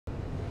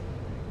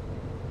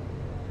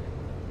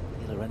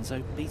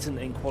Lorenzo beaten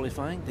in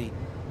qualifying, the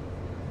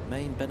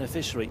main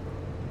beneficiary.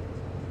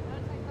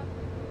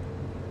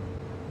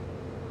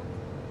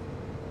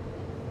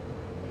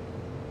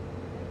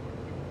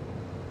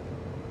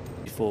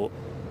 For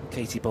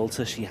Katie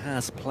Boulter, she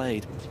has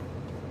played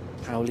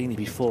Paolini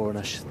before,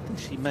 and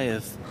she may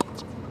have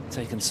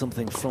taken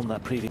something from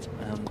that previous.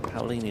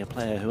 Paolini, a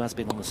player who has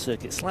been on the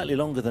circuit slightly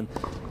longer than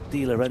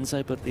Di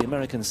Lorenzo, but the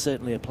American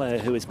certainly a player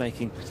who is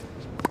making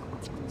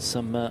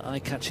some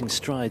eye-catching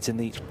strides in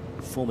the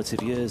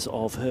formative years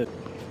of her,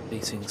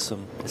 beating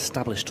some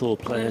established tour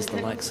players,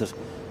 the likes of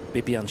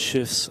Bibiane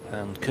Schuss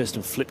and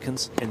Kirsten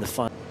Flipkens in the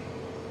final.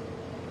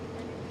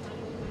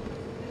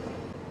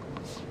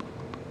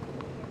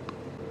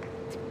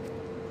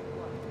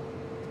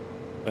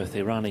 Both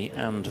Irani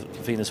and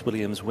Venus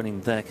Williams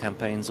winning their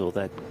campaigns, or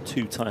their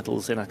 2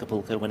 titles in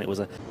Acapulco, when it was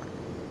well,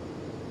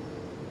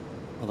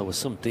 there was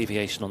some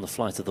deviation on the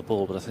flight of the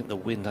ball, but I think the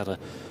wind had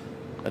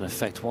an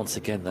effect once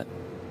again. That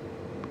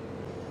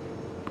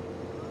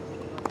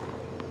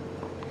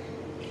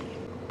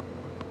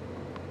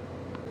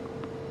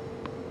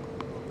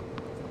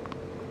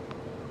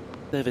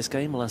service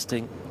game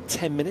lasting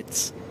 10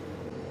 minutes.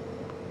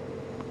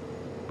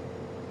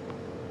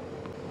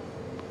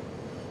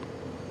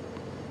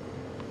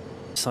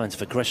 Signs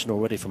of aggression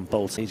already from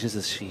Boulter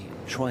as she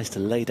tries to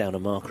lay down a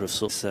marker of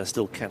sorts.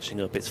 Still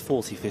catching up. It's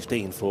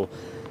 40-15 for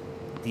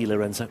Di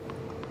Lorenzo.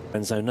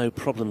 No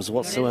problems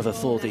whatsoever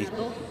for the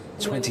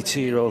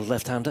 22-year-old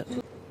left-hander.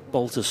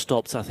 Boulter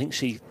stopped. I think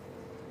she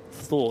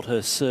thought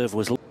her serve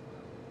was.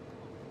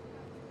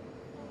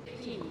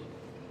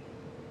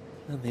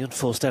 And the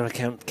unforced error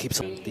count keeps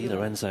on. Di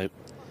Lorenzo.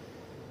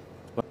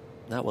 Well,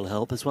 that will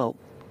help as well.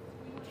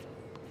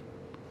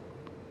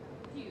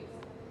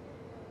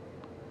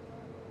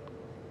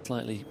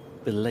 Slightly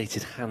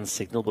belated hand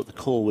signal, but the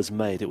call was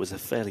made. It was a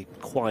fairly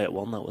quiet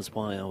one. That was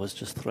why I was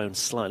just thrown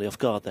slightly off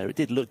guard there. It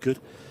did look good.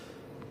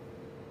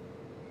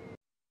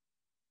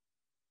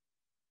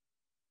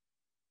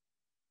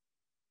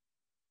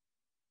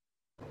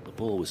 The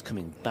ball was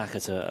coming back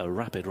at a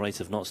rapid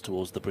rate of knots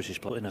towards the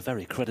British player, in a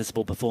very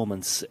creditable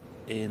performance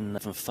in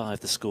 5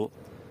 the score.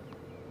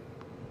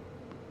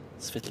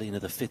 Svitolina,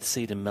 the 5th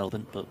seed in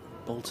Melbourne, but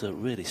Boulter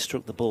really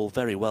struck the ball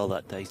very well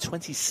that day.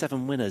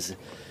 27 winners.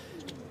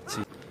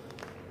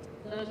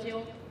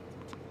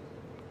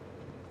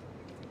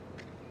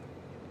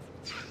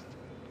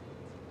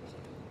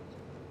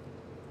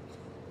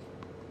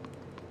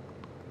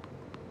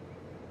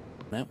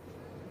 Now,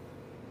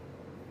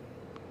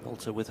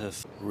 Boulter with her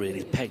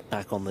really pegged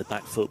back on the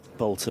back foot.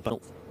 Boulter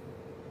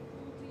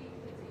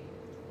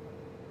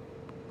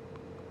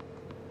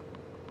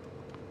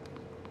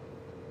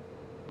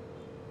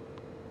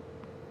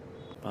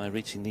by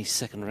reaching the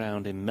 2nd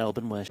round in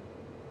Melbourne, where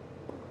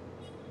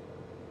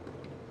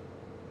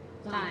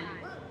time.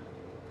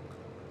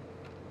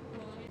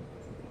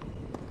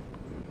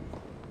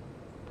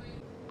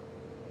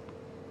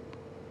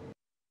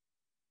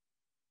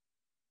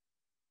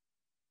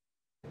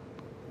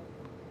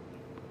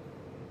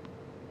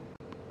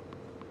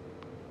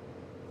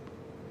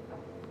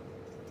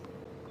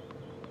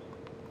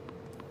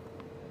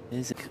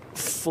 Is a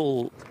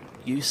full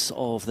use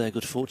of their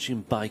good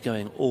fortune by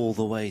going all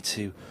the way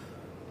to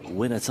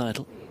win a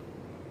title.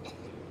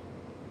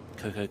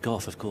 Coco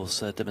Gauff, of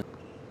course,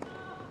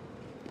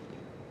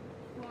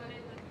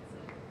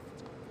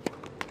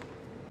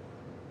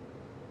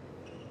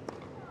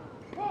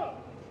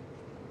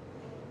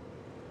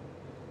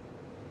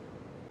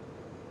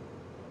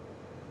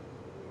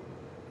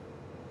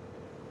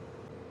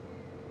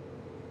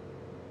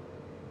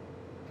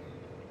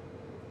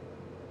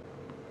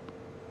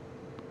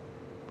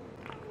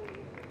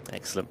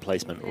 excellent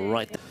placement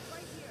right there.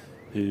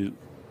 Who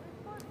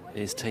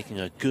is taking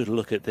a good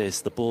look at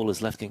this. The ball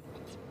is left.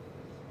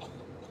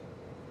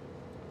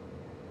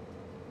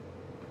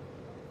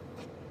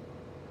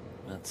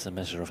 That's a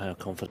measure of how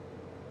confident.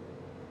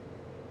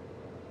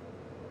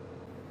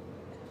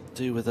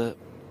 Do with a.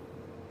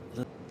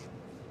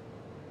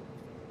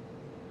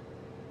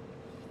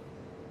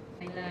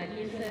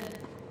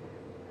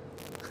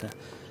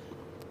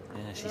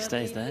 Yeah, she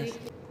stays there.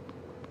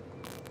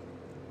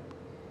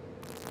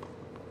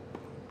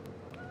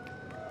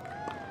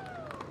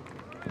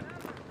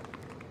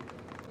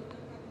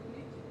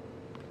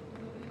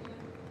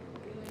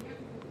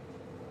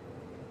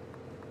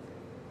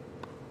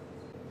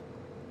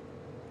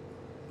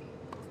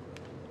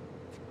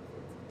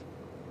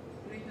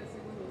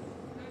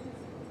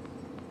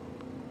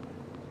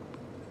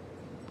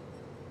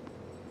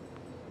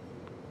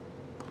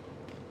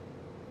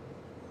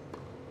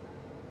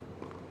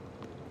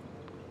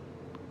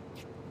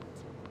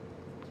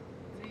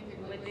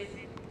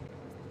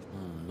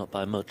 Not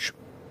by much.